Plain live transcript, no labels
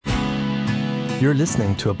You're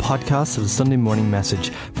listening to a podcast of the Sunday morning message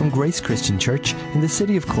from Grace Christian Church in the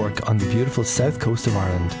city of Cork on the beautiful south coast of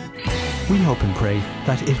Ireland. We hope and pray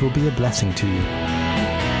that it will be a blessing to you.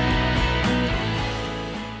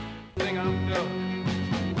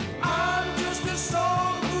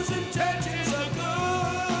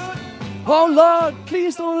 Oh Lord,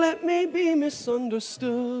 please don't let me be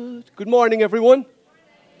misunderstood. Good morning, everyone.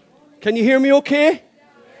 Can you hear me okay?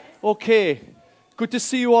 Okay. Good to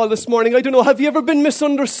see you all this morning. I don't know, have you ever been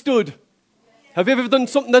misunderstood? Have you ever done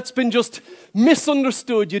something that's been just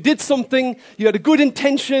misunderstood? You did something, you had a good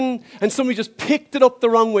intention, and somebody just picked it up the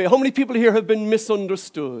wrong way. How many people here have been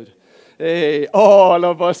misunderstood? Hey, all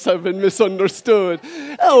of us have been misunderstood.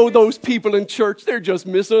 Oh, those people in church, they're just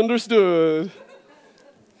misunderstood.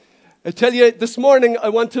 I tell you, this morning I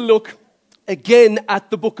want to look again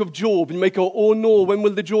at the book of Job. And you might go, oh no, when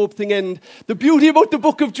will the Job thing end? The beauty about the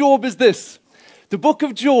book of Job is this. The book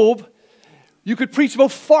of Job, you could preach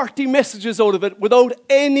about 40 messages out of it without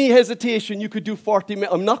any hesitation. You could do 40.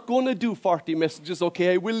 I'm not going to do 40 messages,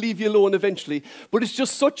 okay? I will leave you alone eventually. But it's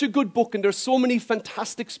just such a good book, and there's so many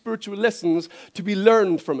fantastic spiritual lessons to be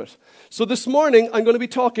learned from it. So this morning, I'm going to be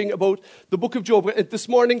talking about the book of Job. This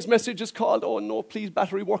morning's message is called, oh no, please,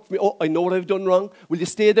 battery work for me. Oh, I know what I've done wrong. Will you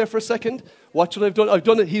stay there for a second? Watch what I've done. I've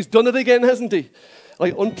done it. He's done it again, hasn't he?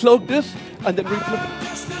 I unplugged it and then replugged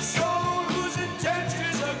it.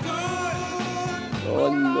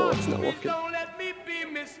 Oh no, it's not working. Don't let me be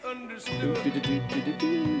misunderstood.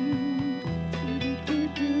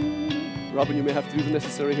 Robin, you may have to do the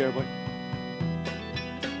necessary here, boy.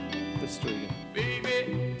 Let's try again.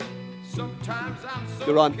 Baby, sometimes I'm so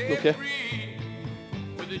you're on, okay?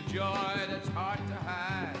 With a joy that's hard to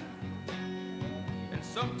hide. And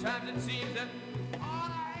sometimes it seems that all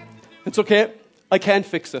I have to do. It's okay. I can't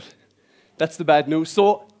fix it. That's the bad news.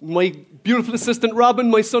 So my beautiful assistant, Robin,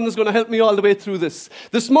 my son, is going to help me all the way through this.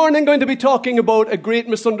 This morning, I'm going to be talking about a great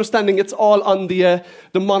misunderstanding. It's all on the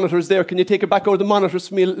monitors there. Can you take it back over the monitors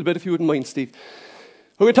for me a little bit, if you wouldn't mind, Steve?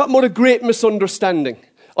 We're going to talk about a great misunderstanding.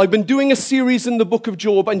 I've been doing a series in the book of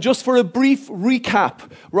Job, and just for a brief recap,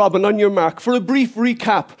 Robin, on your mark, for a brief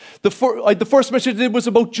recap, the first message I did was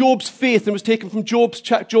about Job's faith, and was taken from Job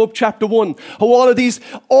chapter 1. How all of these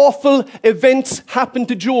awful events happened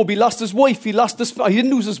to Job. He lost his wife, he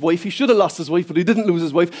didn't lose his wife, he should have lost his wife, but he didn't lose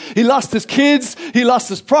his wife. He lost his kids, he lost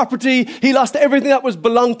his property, he lost everything that was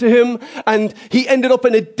belonged to him, and he ended up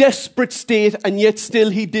in a desperate state, and yet still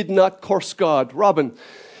he did not curse God. Robin.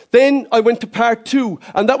 Then I went to part 2,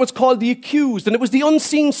 and that was called The Accused, and it was the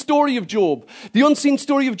unseen story of Job. The unseen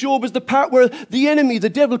story of Job is the part where the enemy, the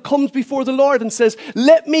devil, comes before the Lord and says,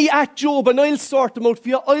 let me at Job, and I'll sort him out for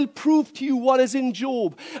you. I'll prove to you what is in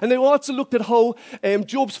Job. And I also looked at how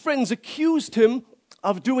Job's friends accused him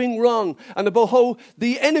of doing wrong, and about how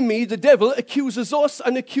the enemy, the devil, accuses us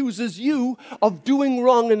and accuses you of doing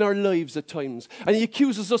wrong in our lives at times. And he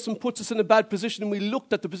accuses us and puts us in a bad position, and we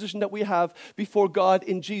looked at the position that we have before God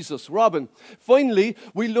in Jesus. Robin. Finally,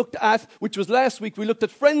 we looked at, which was last week, we looked at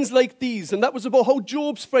friends like these, and that was about how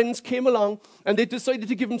Job's friends came along and they decided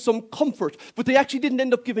to give him some comfort, but they actually didn't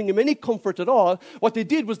end up giving him any comfort at all. What they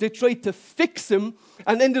did was they tried to fix him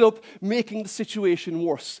and ended up making the situation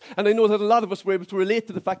worse. And I know that a lot of us were able to relate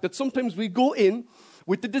to the fact that sometimes we go in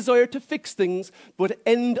with the desire to fix things, but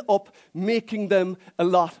end up making them a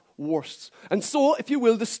lot worse. And so, if you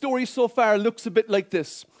will, the story so far looks a bit like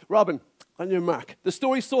this. Robin, on your mark. The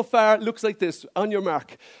story so far looks like this. On your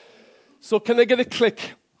mark. So can I get a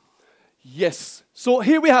click? Yes. So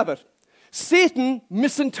here we have it. Satan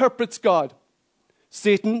misinterprets God.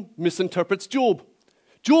 Satan misinterprets Job.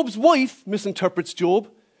 Job's wife misinterprets Job.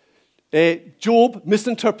 Job's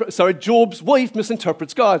wife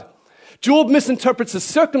misinterprets God. Job misinterprets his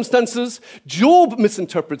circumstances. Job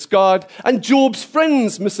misinterprets God. And Job's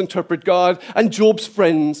friends misinterpret God. And Job's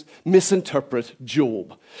friends misinterpret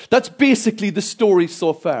Job. That's basically the story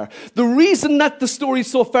so far. The reason that the story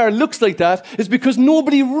so far looks like that is because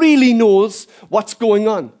nobody really knows what's going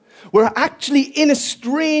on. We're actually in a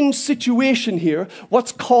strange situation here,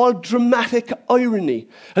 what's called dramatic irony.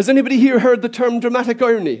 Has anybody here heard the term dramatic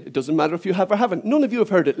irony? It doesn't matter if you have or haven't. None of you have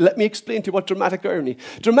heard it. Let me explain to you what dramatic irony.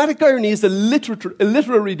 Dramatic irony is a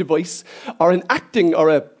literary device, or an acting,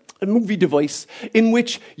 or a a movie device in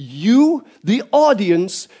which you, the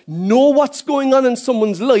audience, know what's going on in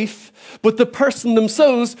someone's life, but the person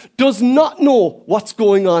themselves does not know what's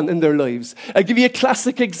going on in their lives. I'll give you a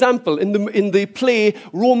classic example. In the play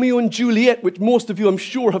Romeo and Juliet, which most of you I'm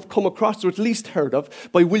sure have come across or at least heard of,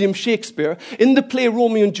 by William Shakespeare. In the play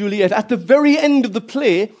Romeo and Juliet, at the very end of the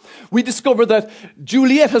play, we discover that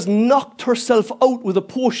Juliet has knocked herself out with a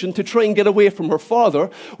potion to try and get away from her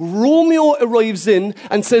father. Romeo arrives in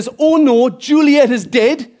and says, "Oh no, Juliet is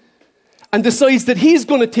dead," and decides that he's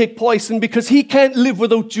going to take poison because he can't live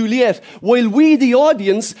without Juliet. While we, the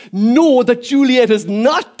audience, know that Juliet is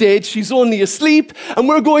not dead, she's only asleep, and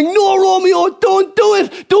we're going, "No, Romeo, don't do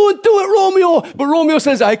it! Don't do it, Romeo!" But Romeo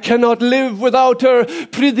says, "I cannot live without her.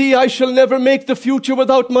 Prithee, I shall never make the future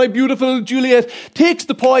without my beautiful Juliet." Takes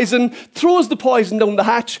the poison, throws the poison down the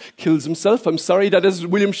hatch, kills himself. I'm sorry, that is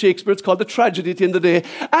William Shakespeare. It's called a tragedy at the end of the day.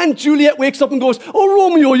 And Juliet wakes up and goes, "Oh,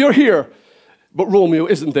 Romeo, you're here." But Romeo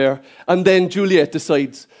isn't there. And then Juliet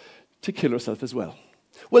decides to kill herself as well.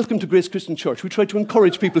 Welcome to Grace Christian Church. We try to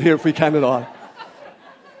encourage people here if we can at all.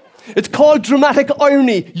 It's called dramatic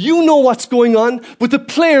irony. You know what's going on, but the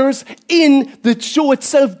players in the show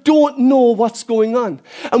itself don't know what's going on.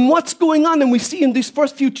 And what's going on, and we see in these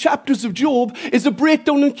first few chapters of Job, is a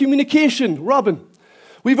breakdown in communication. Robin,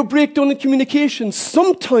 we have a breakdown in communication.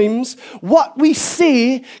 Sometimes what we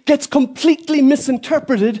say gets completely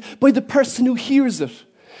misinterpreted by the person who hears it.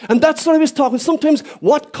 And that's what I was talking. Sometimes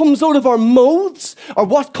what comes out of our mouths, or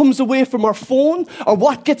what comes away from our phone, or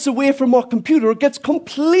what gets away from our computer gets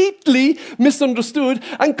completely misunderstood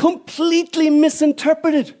and completely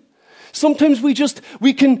misinterpreted. Sometimes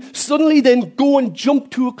we can suddenly then go and jump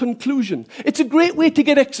to a conclusion. It's a great way to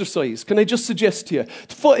get exercise. Can I just suggest to you?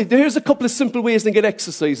 Here's a couple of simple ways to get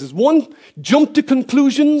exercises. 1, jump to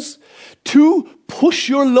conclusions. 2, push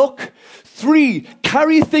your luck. 3,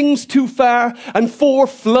 carry things too far. And 4,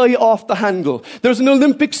 fly off the handle. There's an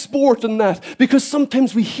Olympic sport in that, because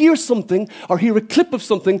sometimes we hear something, or hear a clip of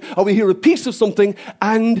something, or we hear a piece of something,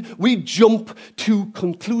 and we jump to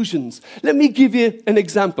conclusions. Let me give you an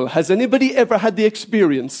example. Has anybody ever had the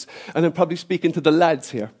experience, and I'm probably speaking to the lads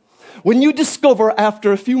here, when you discover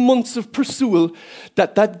after a few months of pursuit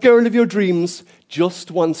that that girl of your dreams just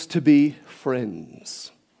wants to be friends?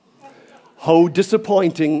 How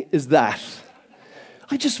disappointing is that?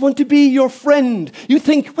 I just want to be your friend. You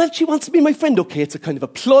think, well, she wants to be my friend. Okay, it's a kind of a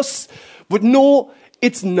plus. But no,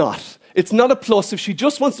 it's not. It's not a plus. If she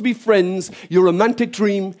just wants to be friends, your romantic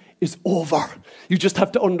dream is over. You just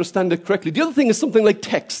have to understand it correctly. The other thing is something like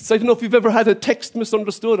texts. I don't know if you've ever had a text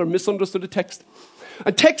misunderstood or misunderstood a text.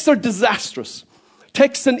 And texts are disastrous.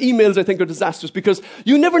 Texts and emails, I think, are disastrous because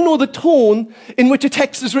you never know the tone in which a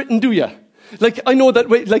text is written, do you? Like, I know that,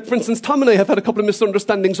 like, for instance, Tom and I have had a couple of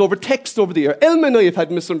misunderstandings over text over the year. Elma and I have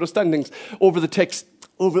had misunderstandings over the text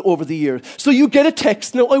over the year. So you get a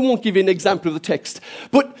text. Now, I won't give you an example of the text,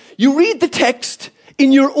 but you read the text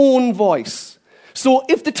in your own voice. So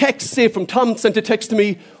if the text, say, from Tom sent a text to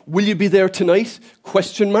me, "Will you be there tonight?" ?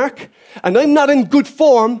 And I'm not in good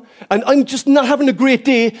form, and I'm just not having a great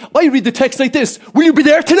day, I read the text like this: "Will you be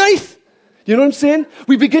there tonight?" You know what I'm saying?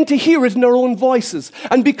 We begin to hear it in our own voices.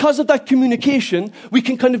 And because of that communication, we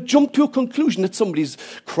can kind of jump to a conclusion that somebody's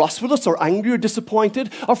cross with us or angry or disappointed.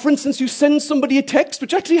 Or for instance, you send somebody a text,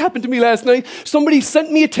 which actually happened to me last night. Somebody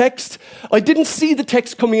sent me a text. I didn't see the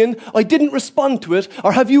text coming in. I didn't respond to it.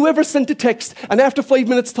 Or have you ever sent a text and after 5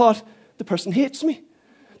 minutes thought, the person hates me?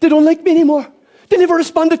 They don't like me anymore. They never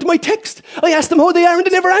responded to my text. I asked them how they are and they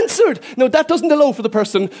never answered. Now, that doesn't allow for the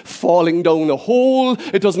person falling down a hole.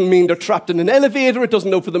 It doesn't mean they're trapped in an elevator. It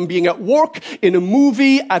doesn't allow for them being at work, in a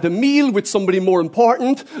movie, at a meal with somebody more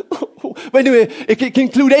important. But anyway, it can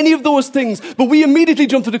include any of those things. But we immediately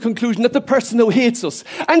jump to the conclusion that the person now hates us.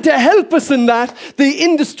 And to help us in that,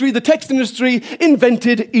 the text industry,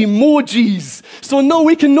 invented emojis. So now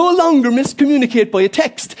we can no longer miscommunicate by a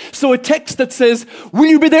text. So a text that says, "Will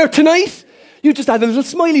you be there tonight?" You just add a little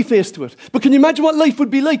smiley face to it. But can you imagine what life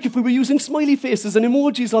would be like if we were using smiley faces and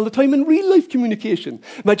emojis all the time in real life communication?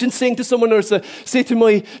 Imagine saying to someone, or say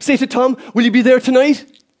to Tom, "Will you be there tonight?"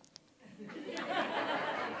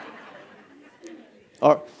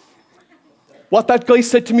 Or what that guy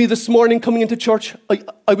said to me this morning coming into church,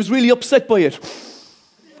 I was really upset by it.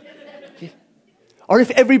 Or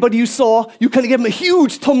if everybody you saw, you kind of give them a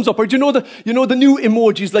huge thumbs up. Or do you know the new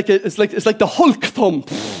emojis? It's like the Hulk thumb.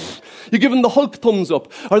 You give them the Hulk thumbs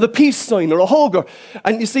up, or the peace sign, or a hug.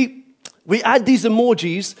 And you see, We add these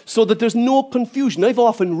emojis so that there's no confusion. I've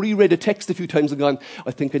often reread a text a few times and gone,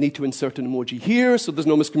 I think I need to insert an emoji here so there's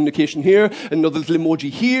no miscommunication here. Another little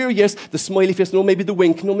emoji here. Yes, the smiley face. No, maybe the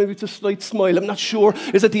wink. No, maybe it's a slight smile. I'm not sure.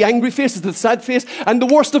 Is it the angry face? Is it the sad face? And the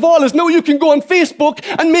worst of all is now you can go on Facebook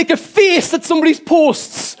and make a face at somebody's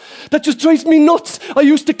posts. That just drives me nuts. I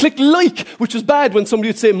used to click like, which was bad when somebody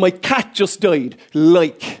would say, my cat just died.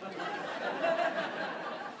 Like.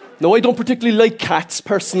 No, I don't particularly like cats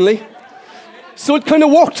personally. So it kind of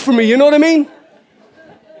worked for me, you know what I mean?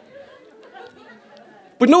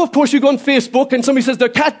 But now, of course, you go on Facebook and somebody says their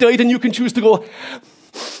cat died and you can choose to go.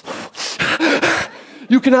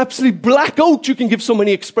 You can absolutely black out. You can give so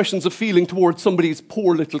many expressions of feeling towards somebody's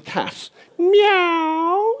poor little cat.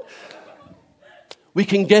 Meow. We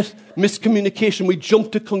can get miscommunication. We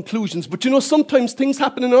jump to conclusions. But you know, sometimes things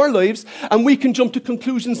happen in our lives and we can jump to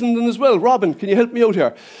conclusions in them as well. Robin, can you help me out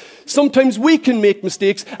here? Sometimes we can make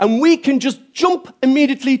mistakes and we can just jump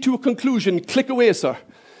immediately to a conclusion. Click away, sir.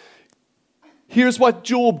 Here's what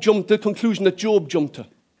the conclusion that Job jumped to.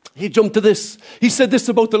 He jumped to this. He said this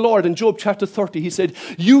about the Lord in Job chapter 30. He said,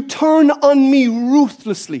 you turn on me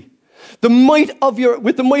ruthlessly. With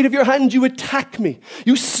the might of your hand, you attack me.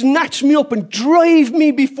 You snatch me up and drive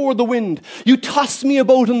me before the wind. You toss me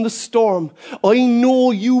about in the storm. I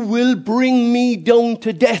know you will bring me down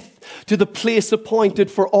to death, to the place appointed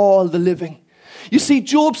for all the living. You see,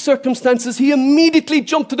 Job's circumstances, he immediately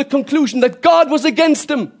jumped to the conclusion that God was against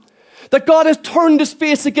him. That God has turned his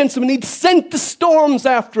face against him and he'd sent the storms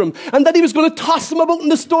after him. And that he was going to toss him about in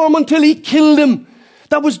the storm until he killed him.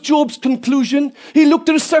 That was Job's conclusion. He looked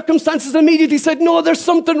at his circumstances and immediately said, no, there's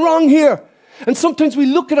something wrong here. And sometimes we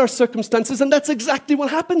look at our circumstances and that's exactly what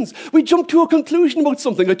happens. We jump to a conclusion about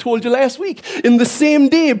something. I told you last week. In the same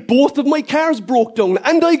day, both of my cars broke down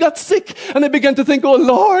and I got sick. And I began to think, oh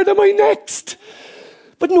Lord, am I next?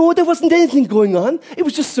 But no, there wasn't anything going on. It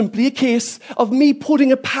was just simply a case of me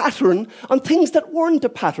putting a pattern on things that weren't a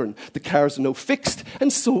pattern. The cars are now fixed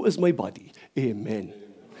and so is my body. Amen.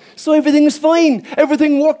 So everything is fine.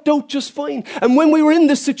 Everything worked out just fine. And when we were in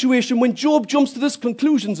this situation, when Job jumps to this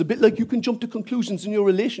conclusions, a bit like you can jump to conclusions in your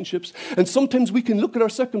relationships, and sometimes we can look at our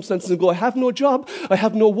circumstances and go, I have no job, I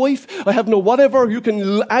have no wife, I have no whatever. You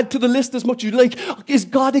can add to the list as much as you like. Is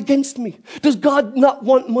God against me? Does God not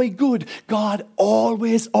want my good? God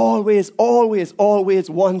always, always, always, always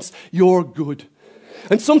wants your good.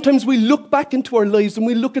 And sometimes we look back into our lives and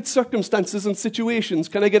we look at circumstances and situations.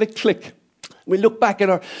 Can I get a click? We look back at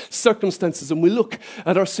our circumstances and we look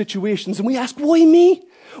at our situations and we ask, why me?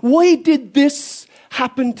 Why did this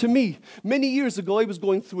happen to me? Many years ago, I was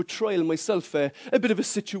going through a trial myself, a bit of a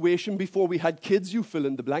situation before we had kids. You fill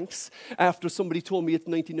in the blanks. After somebody told me it's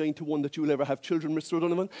 99 to 1 that you will ever have children, Mr.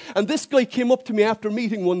 ODonovan. And this guy came up to me after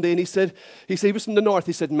meeting one day and he said, he was from the north.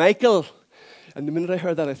 He said, Michael. And the minute I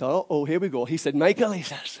heard that, I thought, oh, here we go. He said, Michael, he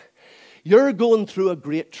says, you're going through a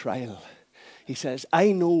great trial. He says,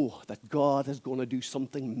 I know that God is going to do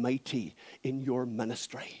something mighty in your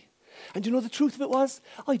ministry. And you know the truth of it was?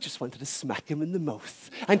 I just wanted to smack him in the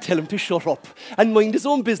mouth and tell him to shut up and mind his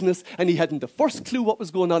own business. And he hadn't the first clue what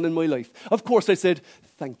was going on in my life. Of course, I said,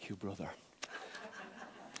 thank you, brother.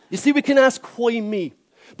 You see, we can ask, why me?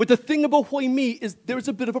 But the thing about why me is there's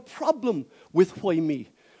a bit of a problem with why me.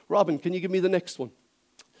 Robin, can you give me the next one?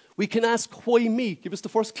 We can ask, why me? Give us the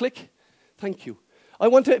first click. Thank you. I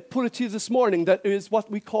want to put it to you this morning that is what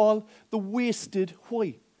we call the wasted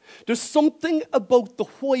why. There's something about the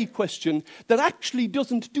why question that actually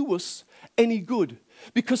doesn't do us any good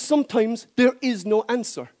because sometimes there is no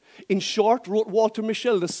answer. In short, wrote Walter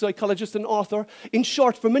Mischel, the psychologist and author, in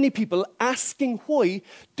short, for many people, asking why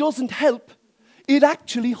doesn't help. It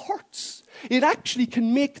actually hurts. It actually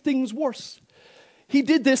can make things worse. He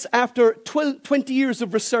did this after 20 years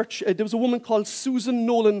of research. There was a woman called Susan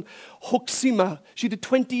Nolan Hoeksema. She did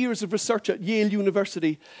 20 years of research at Yale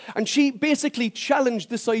University. And she basically challenged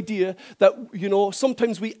this idea that, you know,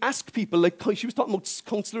 sometimes we ask people, like she was talking about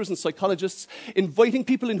counselors and psychologists, inviting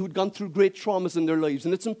people in who'd gone through great traumas in their lives.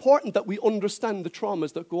 And it's important that we understand the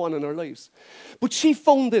traumas that go on in our lives. But she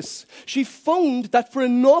found this. She found that for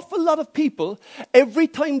an awful lot of people, every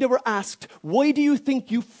time they were asked, why do you think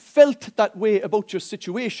you felt that way about your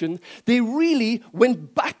situation, they really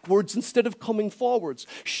went backwards instead of coming forwards.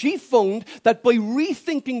 She found that by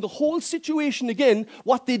rethinking the whole situation again,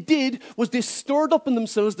 what they did was they stirred up in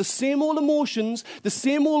themselves the same old emotions, the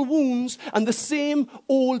same old wounds, and the same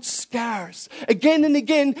old scars. Again and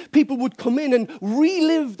again, people would come in and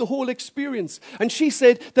relive the whole experience. And she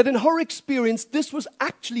said that in her experience, this was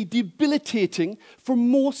actually debilitating for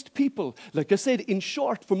most people. Like I said, in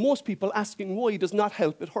short, for most people, asking why does not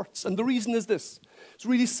help, it hurts. And the reason is this. It's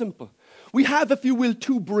really simple. We have, if you will,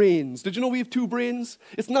 two brains. Did you know we have two brains?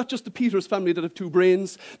 It's not just the Peters family that have two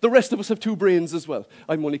brains. The rest of us have two brains as well.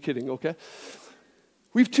 I'm only kidding, okay?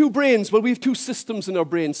 We have two brains. Well, we have two systems in our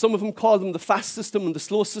brain. Some of them call them the fast system and the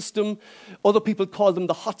slow system. Other people call them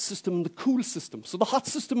the hot system and the cool system. So the hot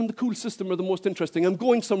system and the cool system are the most interesting. I'm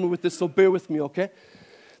going somewhere with this, so bear with me, okay?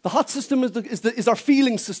 The hot system is our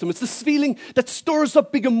feeling system. It's this feeling that stirs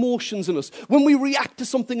up big emotions in us. When we react to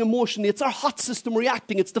something emotionally, it's our hot system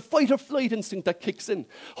reacting. It's the fight or flight instinct that kicks in.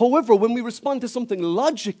 However, when we respond to something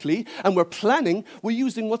logically and we're planning, we're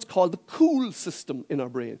using what's called the cool system in our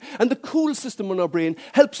brain. And the cool system in our brain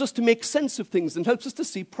helps us to make sense of things and helps us to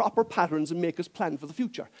see proper patterns and make us plan for the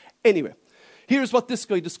future. Anyway. Here's what this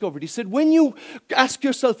guy discovered. He said, when you ask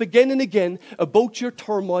yourself again and again about your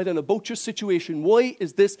turmoil and about your situation, why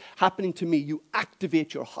is this happening to me? You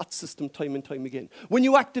activate your hot system time and time again. When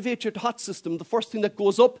you activate your hot system, the first thing that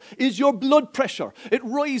goes up is your blood pressure. It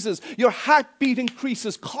rises. Your heartbeat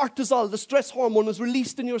increases. Cortisol, the stress hormone, is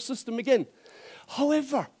released in your system again.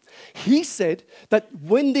 However, he said that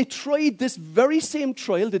when they tried this very same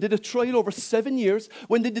trial, they did a trial over 7 years,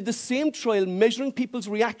 when they did the same trial measuring people's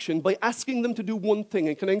reaction by asking them to do one thing,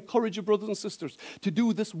 and can I encourage you, brothers and sisters, to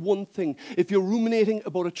do this one thing. If you're ruminating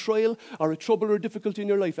about a trial or a trouble or a difficulty in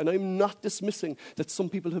your life, and I'm not dismissing that some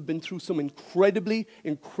people have been through some incredibly,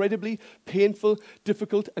 incredibly painful,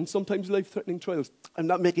 difficult, and sometimes life-threatening trials. I'm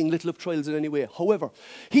not making little of trials in any way. However,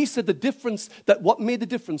 he said what made the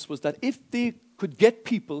difference was that if they could get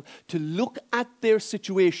people to look at their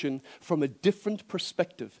situation from a different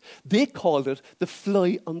perspective. They called it the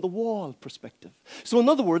fly on the wall perspective. So in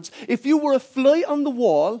other words, if you were a fly on the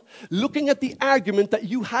wall looking at the argument that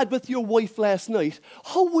you had with your wife last night,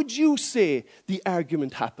 how would you say the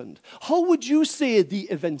argument happened? How would you say the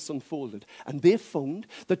events unfolded? And they found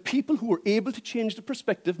that people who were able to change the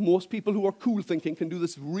perspective, most people who are cool thinking can do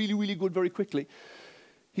this really, really good very quickly.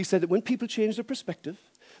 He said that when people change their perspective,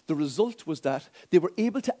 the result was that they were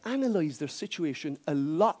able to analyze their situation a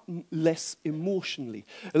lot less emotionally,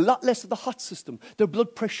 a lot less of the hot system. Their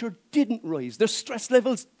blood pressure didn't rise. Their stress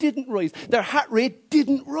levels didn't rise. Their heart rate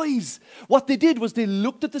didn't rise. What they did was they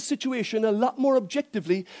looked at the situation a lot more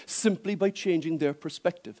objectively simply by changing their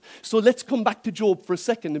perspective. So let's come back to Job for a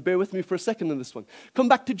second, and bear with me for a second on this one. Come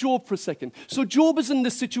back to Job for a second. So Job is in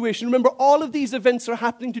this situation. Remember, all of these events are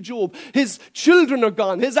happening to Job. His children are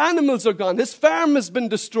gone. His animals are gone. His farm has been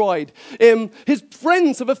destroyed. His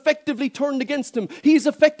friends have effectively turned against him. He's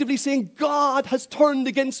effectively saying, God has turned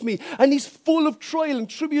against me. And he's full of trial and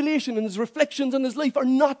tribulation, and his reflections on his life are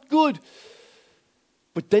not good.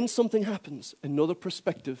 But then something happens. Another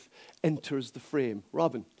perspective enters the frame.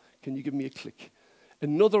 Robin, can you give me a click?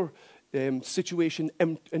 Another situation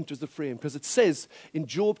enters the frame, because it says in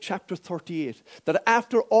Job chapter 38 that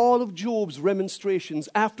after all of Job's remonstrations,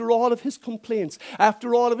 after all of his complaints,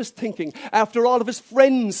 after all of his thinking, after all of his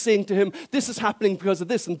friends saying to him, this is happening because of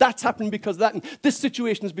this, and that's happening because of that, and this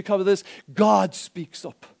situation is because of this, God speaks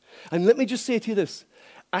up. And let me just say to you this,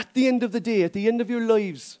 at the end of the day, at the end of your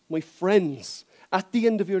lives, my friends, at the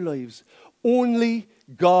end of your lives, only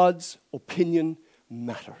God's opinion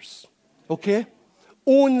matters. Okay?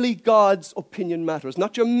 Only God's opinion matters.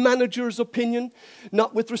 Not your manager's opinion,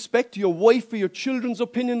 not with respect to your wife or your children's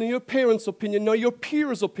opinion or your parents' opinion, nor your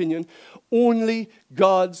peers' opinion. Only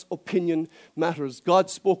God's opinion matters. God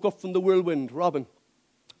spoke up from the whirlwind. Robin.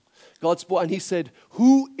 God spoke and he said,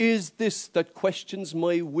 who is this that questions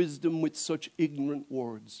my wisdom with such ignorant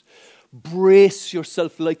words? Brace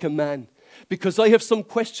yourself like a man, because I have some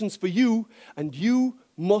questions for you, and you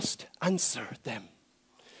must answer them.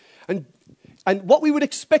 And what we would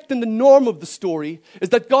expect in the norm of the story is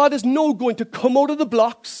that God is now going to come out of the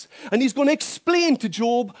blocks and he's going to explain to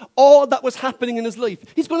Job all that was happening in his life.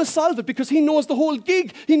 He's going to solve it because he knows the whole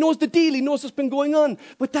gig. He knows the deal. He knows what's been going on.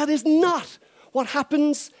 But that is not what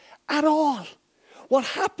happens at all. What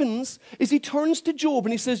happens is he turns to Job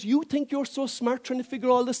and he says, you think you're so smart trying to figure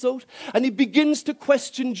all this out? And he begins to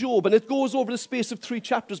question Job, and it goes over the space of 3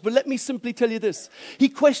 chapters. But let me simply tell you this. He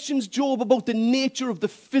questions Job about the nature of the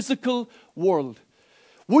physical world.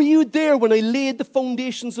 Were you there when I laid the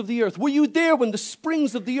foundations of the earth? Were you there when the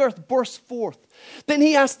springs of the earth burst forth? Then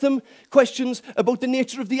he asked them questions about the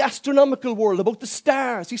nature of the astronomical world, about the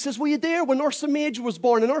stars. He says, were you there when Ursa Major was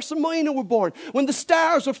born and Ursa Minor were born? When the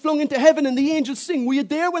stars were flung into heaven and the angels sing? Were you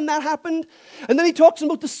there when that happened? And then he talks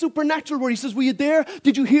about the supernatural world. He says, were you there?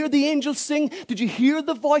 Did you hear the angels sing? Did you hear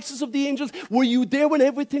the voices of the angels? Were you there when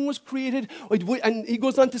everything was created? And he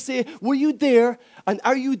goes on to say, were you there and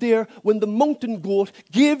are you there when the mountain goat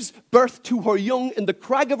gave gives birth to her young in the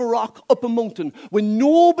crag of a rock up a mountain. When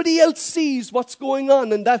nobody else sees what's going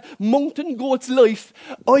on in that mountain goat's life,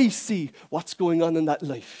 I see what's going on in that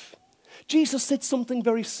life. Jesus said something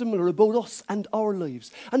very similar about us and our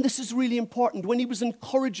lives. And this is really important. When he was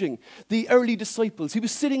encouraging the early disciples, he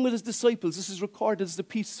was sitting with his disciples. This is recorded as the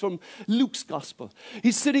piece from Luke's gospel.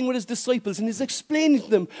 He's sitting with his disciples and he's explaining to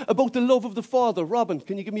them about the love of the Father. Robin,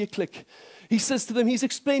 can you give me a click? He says to them, he's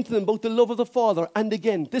explained to them about the love of the Father. And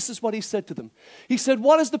again, this is what he said to them. He said,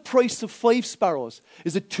 what is the price of 5 sparrows?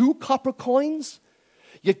 Is it 2 copper coins?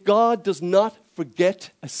 Yet God does not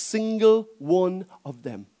forget a single one of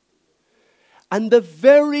them. And the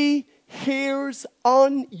very hairs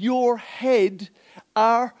on your head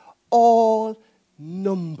are all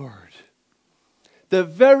numbered. The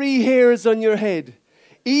very hairs on your head.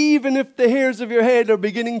 Even if the hairs of your head are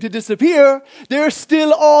beginning to disappear, they're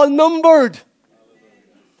still all numbered.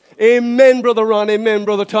 Amen, Brother Ron. Amen,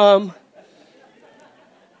 Brother Tom.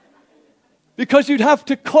 Because you'd have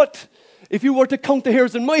to cut. If you were to count the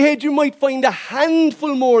hairs in my head, you might find a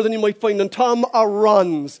handful more than you might find on Tom or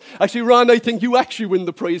Ron's. Actually, Ron, I think you actually win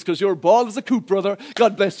the prize because you're bald as a coot, brother.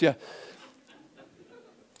 God bless you.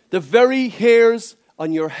 The very hairs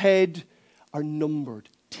on your head are numbered.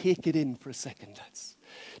 Take it in for a second, lads.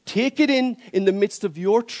 Take it in the midst of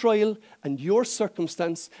your trial and your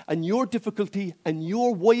circumstance and your difficulty and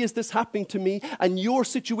your why is this happening to me and your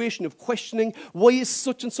situation of questioning why is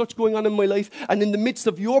such and such going on in my life, and in the midst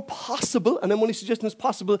of your possible, and I'm only suggesting it's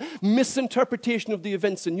possible, misinterpretation of the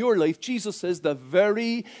events in your life, Jesus says the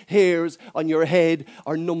very hairs on your head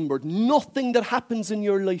are numbered. Nothing that happens in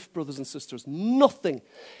your life, brothers and sisters, nothing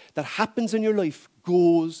that happens in your life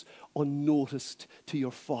goes unnoticed to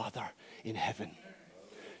your Father in heaven.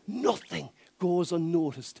 Nothing goes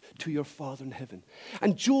unnoticed to your Father in heaven.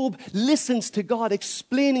 And Job listens to God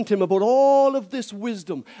explaining to him about all of this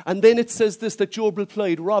wisdom. And then it says this, that Job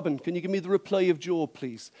replied. Robin, can you give me the reply of Job,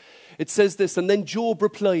 please? It says this, and then Job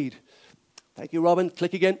replied. Thank you, Robin.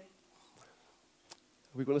 Click again.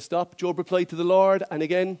 Are we going to stop? Job replied to the Lord, and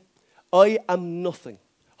again, I am nothing.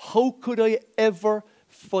 How could I ever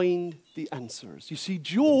find the answers? You see,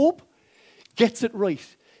 Job gets it right.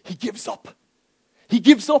 He gives up. He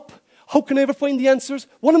gives up. How can I ever find the answers?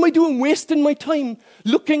 What am I doing wasting my time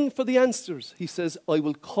looking for the answers? He says, I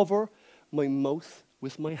will cover my mouth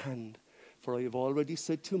with my hand, for I have already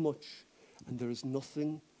said too much, and there is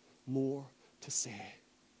nothing more to say.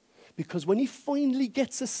 Because when he finally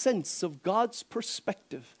gets a sense of God's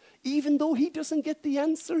perspective, even though he doesn't get the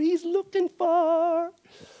answer he's looking for,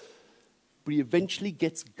 but he eventually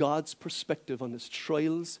gets God's perspective on his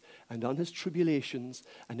trials and on his tribulations,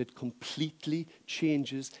 and it completely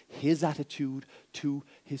changes his attitude to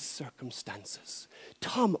his circumstances.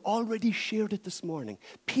 Tom already shared it this morning.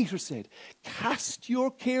 Peter said, cast your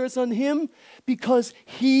cares on him because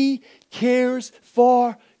he cares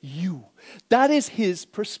for you. That is his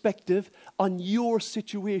perspective on your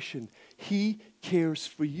situation. He cares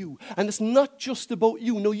for you. And it's not just about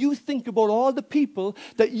you. No, you think about all the people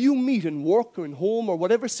that you meet in work or in home or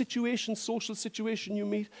whatever situation, social situation you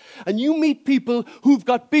meet. And you meet people who've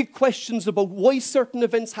got big questions about why certain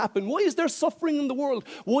events happen. Why is there suffering in the world?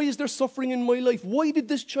 Why is there suffering in my life? Why did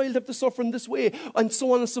this child have to suffer in this way? And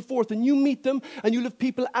so on and so forth. And you meet them and you'll have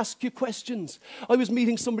people ask you questions. I was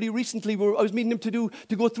meeting somebody recently where I was meeting him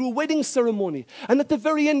to go through a wedding ceremony. And at the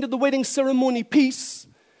very end of the wedding ceremony piece,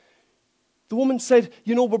 the woman said,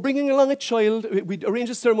 you know, we're bringing along a child. We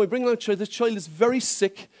arranged a ceremony, bringing along a child. This child is very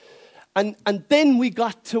sick. And then we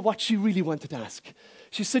got to what she really wanted to ask.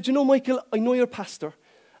 She said, you know, Michael, I know you're a pastor,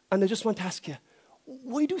 and I just want to ask you,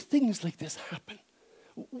 why do things like this happen?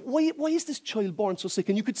 Why is this child born so sick?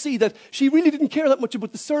 And you could see that she really didn't care that much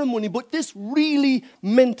about the ceremony, but this really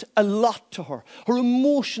meant a lot to her. Her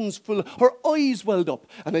emotions full, her eyes welled up.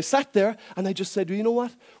 And I sat there and I just said, well, you know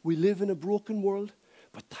what? We live in a broken world.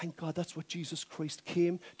 But thank God that's what Jesus Christ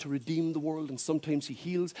came to redeem the world, and sometimes he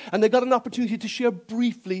heals. And I got an opportunity to share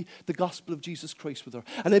briefly the gospel of Jesus Christ with her.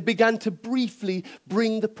 And I began to briefly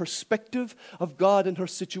bring the perspective of God in her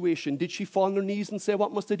situation. Did she fall on her knees and say,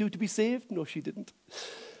 what must I do to be saved? No, she didn't.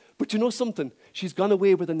 But you know something? She's gone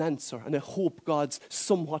away with an answer, and I hope God's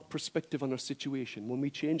somewhat perspective on her situation. When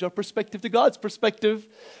we change our perspective to God's perspective,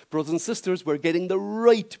 brothers and sisters, we're getting the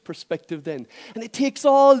right perspective then. And it takes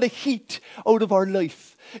all the heat out of our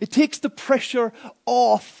life. It takes the pressure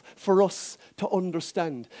off for us to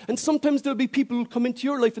understand. And sometimes there'll be people who'll come into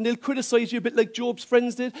your life and they'll criticize you a bit like Job's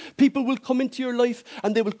friends did. People will come into your life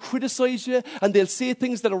and they will criticize you and they'll say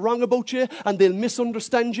things that are wrong about you and they'll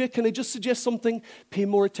misunderstand you. Can I just suggest something? Pay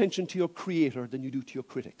more attention attention to your Creator than you do to your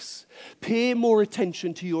critics. Pay more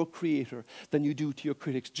attention to your Creator than you do to your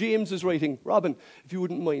critics. James is writing, Robin, if you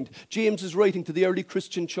wouldn't mind, James is writing to the early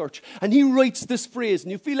Christian church, and he writes this phrase,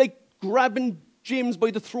 and you feel like grabbing James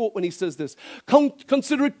by the throat when he says this.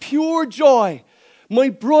 Consider it pure joy, my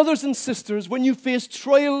brothers and sisters, when you face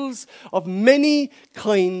trials of many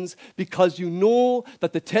kinds, because you know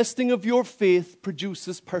that the testing of your faith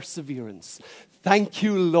produces perseverance. Thank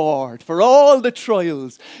you, Lord, for all the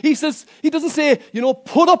trials. He doesn't say,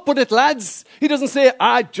 put up with it, lads. He doesn't say,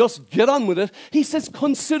 just get on with it. He says,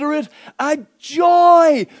 consider it a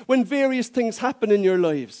joy when various things happen in your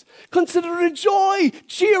lives. Consider it a joy.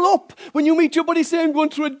 Cheer up when you meet your buddy saying, I'm going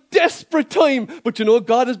through a desperate time, but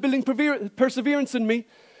God is building perseverance in me.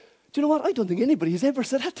 Do you know what? I don't think anybody has ever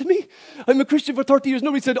said that to me. I'm a Christian for 30 years.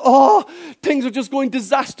 Nobody said, things are just going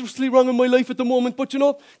disastrously wrong in my life at the moment. But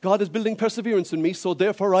God is building perseverance in me, so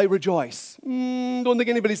therefore I rejoice. Don't think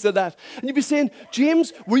anybody said that. And you'd be saying,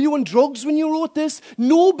 James, were you on drugs when you wrote this?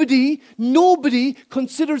 Nobody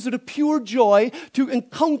considers it a pure joy to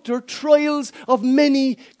encounter trials of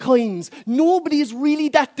many kinds. Nobody is really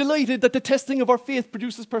that delighted that the testing of our faith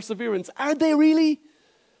produces perseverance. Are they really?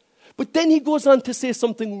 But then he goes on to say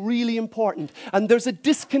something really important. And there's a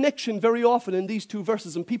disconnection very often in these two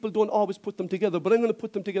verses, and people don't always put them together. But I'm going to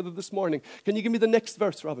put them together this morning. Can you give me the next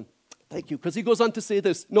verse, Robin? Thank you. Because he goes on to say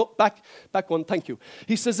this. No, back one. Thank you.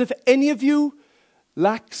 He says, if any of you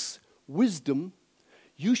lacks wisdom,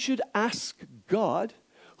 you should ask God,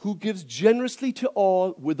 who gives generously to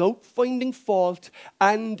all without finding fault,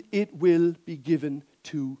 and it will be given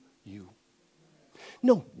to you.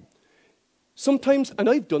 No. Sometimes, and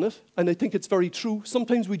I've done it, and I think it's very true,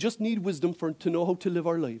 sometimes we just need wisdom to know how to live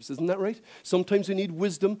our lives. Isn't that right? Sometimes we need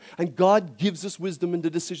wisdom, and God gives us wisdom in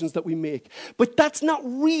the decisions that we make. But that's not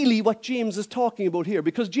really what James is talking about here,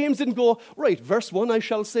 because James didn't go, right, verse 1 I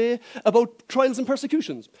shall say about trials and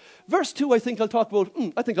persecutions. Verse 2 I think I'll talk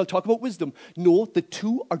about wisdom. No, the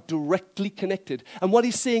two are directly connected. And what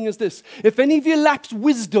he's saying is this: if any of you lacks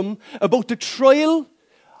wisdom about the trial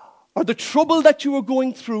or the trouble that you are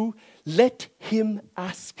going through, let him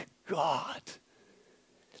ask God.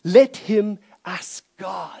 Let him ask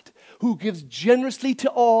God, who gives generously to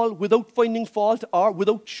all without finding fault or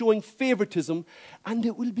without showing favoritism, and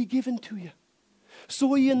it will be given to you.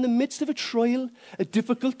 So are you in the midst of a trial, a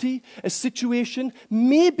difficulty, a situation?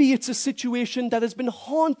 Maybe it's a situation that has been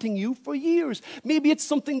haunting you for years. Maybe it's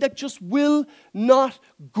something that just will not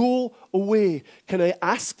go away. Can I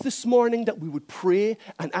ask this morning that we would pray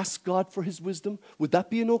and ask God for his wisdom? Would that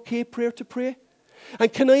be an okay prayer to pray?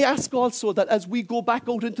 And can I ask also that as we go back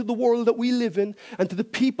out into the world that we live in, and to the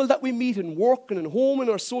people that we meet in work and in home and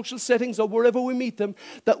our social settings or wherever we meet them,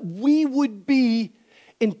 that we would be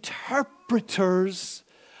interpreters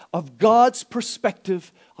of God's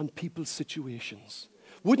perspective on people's situations.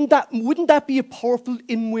 Wouldn't that be a powerful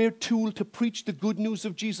inward tool to preach the good news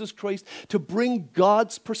of Jesus Christ, to bring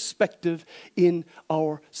God's perspective in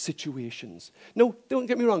our situations? No, don't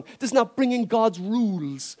get me wrong. This is not bringing God's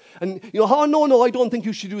rules. And, no, I don't think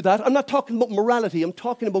you should do that. I'm not talking about morality. I'm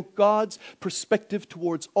talking about God's perspective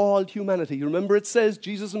towards all humanity. You remember it says,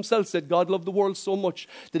 Jesus himself said, God loved the world so much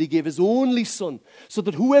that he gave his only son, so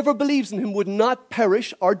that whoever believes in him would not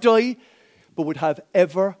perish or die, but would have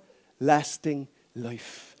everlasting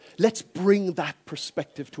life. Let's bring that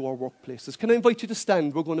perspective to our workplaces. Can I invite you to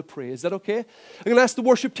stand? We're going to pray. Is that okay? I'm going to ask the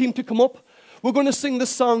worship team to come up. We're going to sing the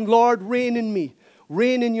song, Lord, reign in me.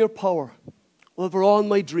 Reign in your power over all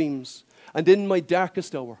my dreams and in my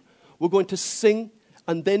darkest hour. We're going to sing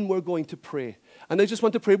and then we're going to pray. And I just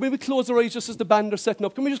want to pray. Maybe close our eyes just as the band are setting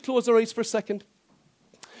up. Can we just close our eyes for a second?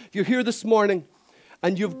 If you're here this morning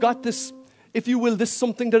and you've got this, if you will, this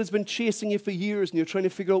something that has been chasing you for years and you're trying to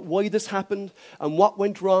figure out why this happened and what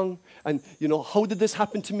went wrong and, how did this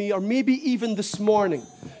happen to me? Or maybe even this morning,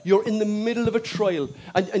 you're in the middle of a trial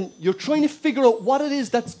and you're trying to figure out what it is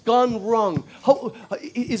that's gone wrong. How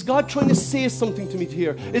is God trying to say something to me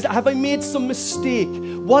here? Have I made some mistake?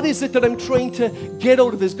 What is it that I'm trying to get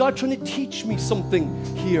out of this? Is God trying to teach me something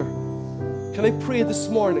here? Can I pray this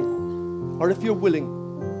morning? Or if you're willing,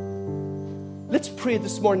 let's pray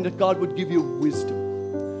this morning that God would give you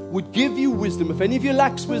wisdom. Would give you wisdom. If any of you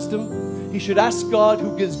lacks wisdom, he should ask God,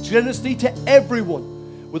 who gives generously to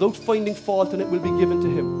everyone without finding fault, and it will be given to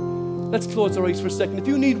him. Let's close our eyes for a second. If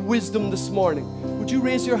you need wisdom this morning, would you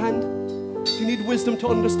raise your hand? If you need wisdom to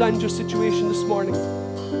understand your situation this morning,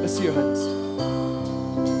 let's see your hands.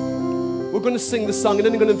 We're going to sing the song, and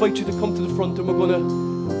then I'm going to invite you to come to the front, and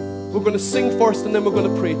we're going to sing first, and then we're going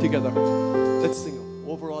to pray together. Let's sing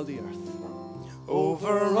over all the earth.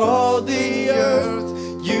 Over all the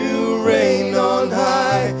earth, you reign on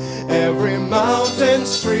high.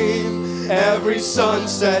 every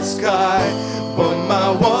sunset sky. But my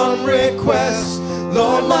one request,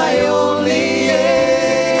 Lord, my only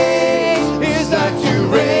aim is that you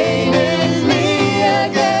reign in me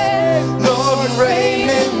again. Lord, reign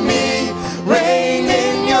in me, reign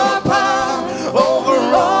in your power over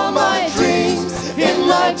all my dreams. In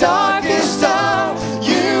my darkest hour,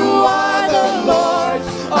 you are the Lord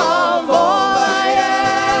of all I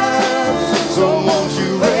am. So won't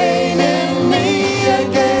you reign in me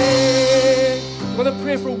again? I'm going to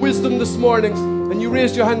pray for wisdom this morning. And you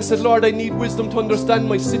raised your hand and said, Lord, I need wisdom to understand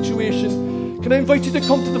my situation. Can I invite you to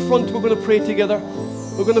come to the front? We're going to pray together.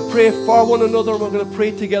 We're going to pray for one another. We're going to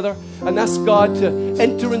pray together and ask God to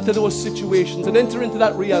enter into those situations and enter into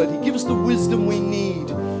that reality. Give us the wisdom we need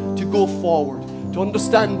to go forward, to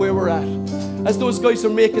understand where we're at. As those guys are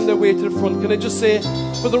making their way to the front, can I just say,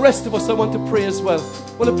 for the rest of us, I want to pray as well.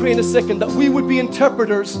 I want to pray in a second that we would be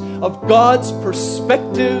interpreters of God's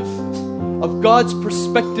perspective,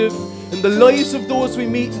 in the lives of those we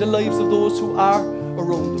meet, in the lives of those who are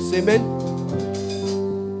around us. Amen.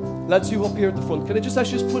 Lads, you up here at the front, can I just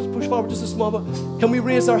ask you to push forward just a small bit? Can we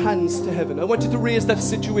raise our hands to heaven? I want you to raise that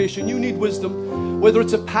situation. You need wisdom, whether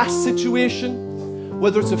it's a past situation,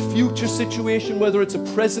 whether it's a future situation, whether it's a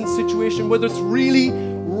present situation, whether it's really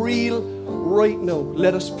real right now.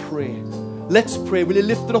 Let us pray. Let's pray. Will you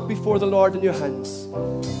lift it up before the Lord in your hands?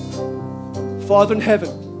 Father in heaven,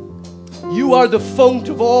 you are the fount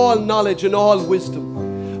of all knowledge and all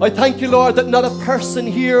wisdom. I thank you, Lord, that not a person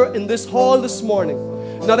here in this hall this morning,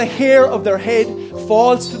 not a hair of their head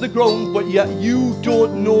falls to the ground, but yet you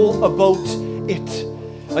don't know about it.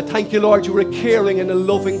 I thank you, Lord, you are a caring and a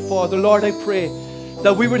loving Father. Lord, I pray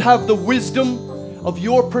that we would have the wisdom of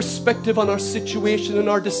your perspective on our situation and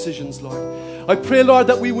our decisions, Lord. I pray, Lord,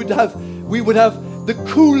 that we would have the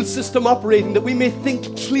cool system operating, that we may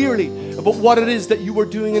think clearly about what it is that you are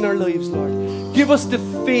doing in our lives, Lord. Give us the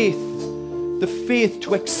faith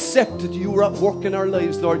to accept that you are at work in our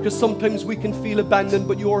lives, Lord, because sometimes we can feel abandoned,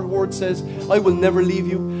 but your word says, I will never leave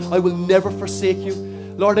you, I will never forsake you.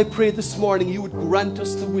 Lord, I pray this morning you would grant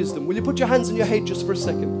us the wisdom. Will you put your hands on your head just for a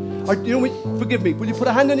second? Or, forgive me, will you put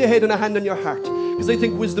a hand on your head and a hand on your heart? Because I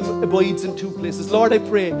think wisdom abides in two places. Lord, I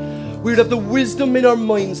pray we would have the wisdom in our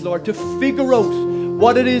minds, Lord, to figure out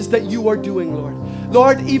what it is that you are doing, Lord.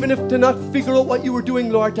 Lord, even if to not figure out what you are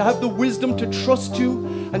doing, Lord, to have the wisdom to trust you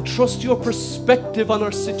and trust your perspective on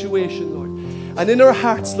our situation, Lord. And in our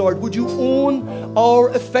hearts, Lord, would you own our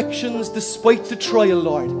affections despite the trial,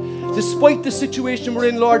 Lord. Despite the situation we're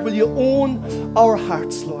in, Lord, will you own our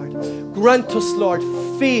hearts, Lord. Grant us, Lord,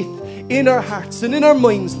 faith in our hearts and in our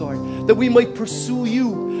minds, Lord, that we might pursue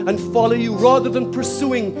you and follow you rather than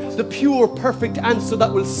pursuing the pure, perfect answer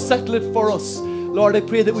that will settle it for us. Lord, I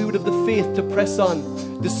pray that we would have the faith to press on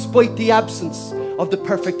despite the absence of the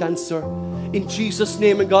perfect answer. In Jesus'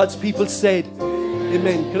 name, and God's people said,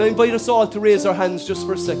 amen. Can I invite us all to raise our hands just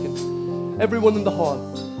for a second? Everyone in the hall,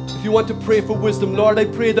 if you want to pray for wisdom, Lord, I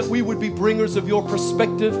pray that we would be bringers of your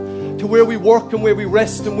perspective to where we work and where we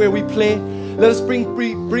rest and where we play. Let us bring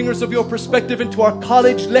bringers of your perspective into our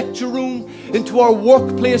college lecture room, into our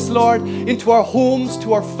workplace, Lord, into our homes,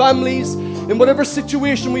 to our families, in whatever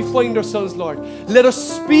situation we find ourselves, Lord. Let us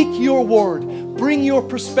speak your word. Bring your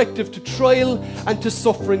perspective to trial and to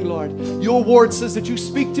suffering, Lord. Your word says that you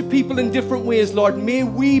speak to people in different ways, Lord. May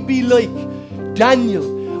we be like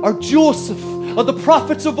Daniel or Joseph or the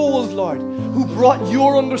prophets of old, Lord, who brought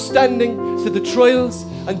your understanding to the trials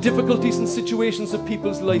and difficulties and situations of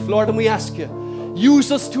people's life, Lord. And we ask you,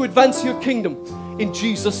 use us to advance your kingdom. In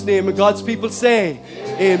Jesus' name, and God's people say,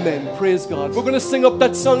 amen. Praise God. We're going to sing up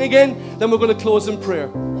that song again, then we're going to close in prayer.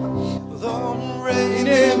 Lord, reign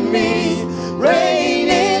in me, reign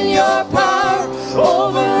in your power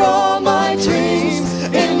over all my dreams.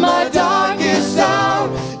 In my darkest hour,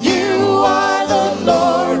 you are the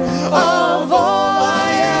Lord of all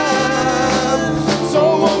I am.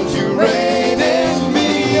 So won't you reign in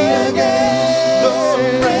me again? Lord,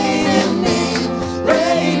 reign in me,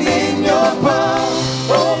 reign in your power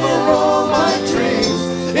over all my dreams.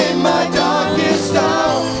 In my darkest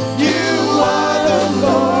hour, you are the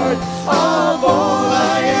Lord of all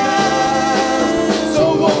I am. So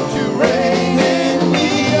won't you reign in me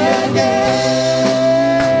again?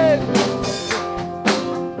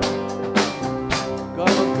 God,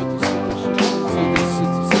 I'm good to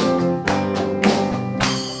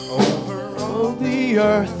over all the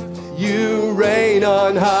earth, you reign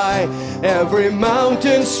on high. Every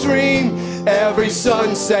mountain stream, every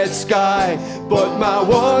sunset sky. But my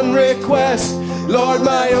one request, Lord,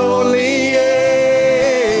 my only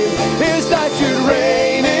aim is that you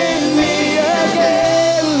reign in me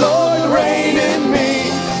again. Lord, reign in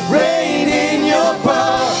me, reign in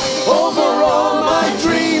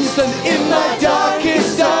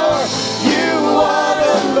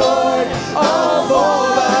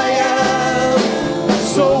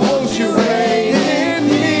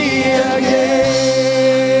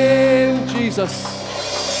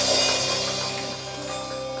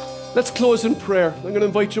Let's close in prayer. I'm going to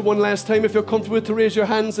invite you one last time. If you're comfortable with it, to raise your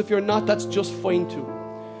hands. If you're not, that's just fine too.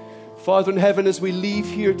 Father in heaven, as we leave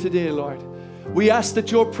here today, Lord, we ask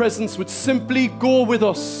that your presence would simply go with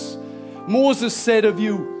us. Moses said of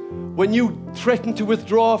you, when you threatened to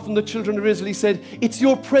withdraw from the children of Israel, he said, it's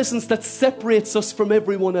your presence that separates us from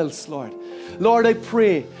everyone else, Lord. Lord, I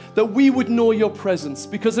pray that we would know your presence,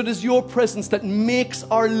 because it is your presence that makes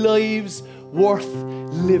our lives worth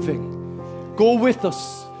living. Go with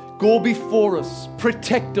us. Go before us.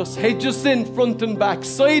 Protect us. Hedge us in front and back,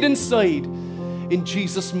 side and side. In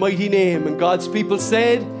Jesus' mighty name. And God's people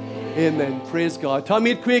said, amen. Praise God.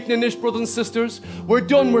 Tommy at Quakin and Ish, brothers and sisters, we're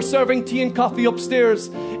done. We're serving tea and coffee upstairs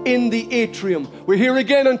in the atrium. We're here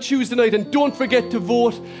again on Tuesday night, and don't forget to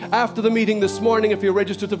vote after the meeting this morning. If you're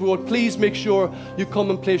registered to vote, please make sure you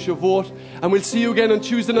come and place your vote, and we'll see you again on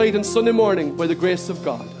Tuesday night and Sunday morning by the grace of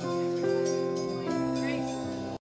God.